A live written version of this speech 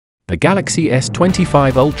The Galaxy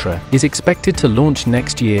S25 Ultra is expected to launch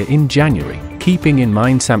next year in January, keeping in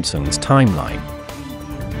mind Samsung's timeline.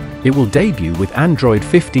 It will debut with Android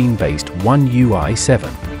 15-based One UI 7.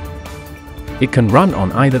 It can run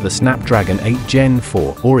on either the Snapdragon 8 Gen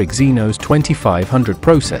 4 or Exynos 2500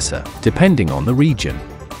 processor, depending on the region.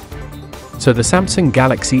 So the Samsung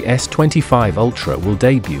Galaxy S25 Ultra will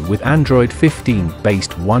debut with Android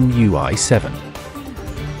 15-based One UI 7.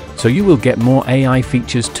 So you will get more AI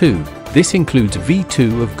features too. This includes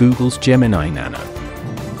V2 of Google's Gemini Nano.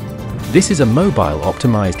 This is a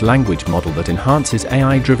mobile-optimized language model that enhances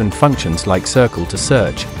AI-driven functions like Circle to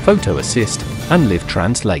Search, Photo Assist, and Live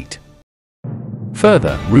Translate.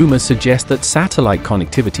 Further, rumors suggest that satellite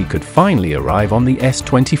connectivity could finally arrive on the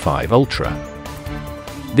S25 Ultra.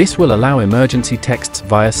 This will allow emergency texts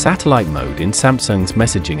via satellite mode in Samsung's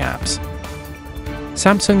messaging apps.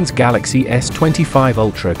 Samsung's Galaxy S25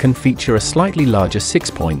 Ultra can feature a slightly larger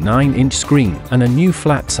 6.9-inch screen and a new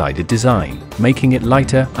flat-sided design, making it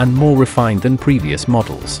lighter and more refined than previous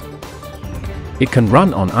models. It can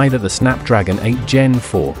run on either the Snapdragon 8 Gen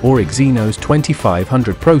 4 or Exynos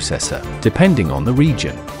 2500 processor, depending on the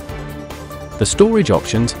region. The storage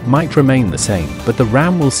options might remain the same, but the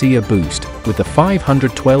RAM will see a boost, with the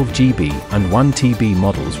 512GB and 1TB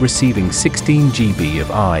models receiving 16GB of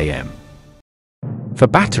RAM. For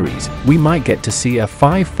batteries, we might get to see a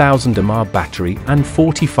 5000 mAh battery and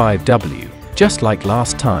 45W, just like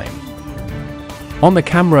last time. On the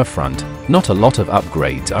camera front, not a lot of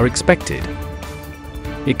upgrades are expected.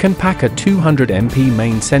 It can pack a 200MP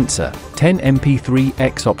main sensor, 10MP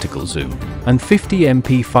 3x optical zoom, and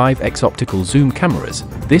 50MP 5x optical zoom cameras.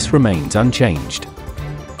 This remains unchanged.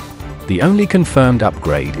 The only confirmed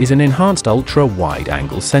upgrade is an enhanced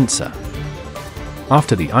ultra-wide-angle sensor.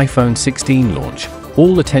 After the iPhone 16 launch,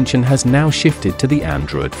 all attention has now shifted to the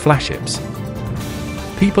Android flaships.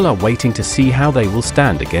 People are waiting to see how they will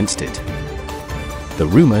stand against it. The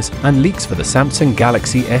rumors and leaks for the Samsung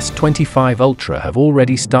Galaxy S25 Ultra have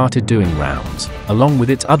already started doing rounds, along with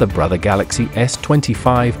its other brother Galaxy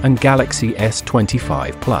S25 and Galaxy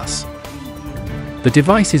S25 Plus. The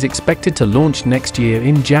device is expected to launch next year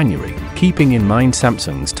in January, keeping in mind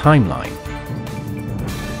Samsung's timeline.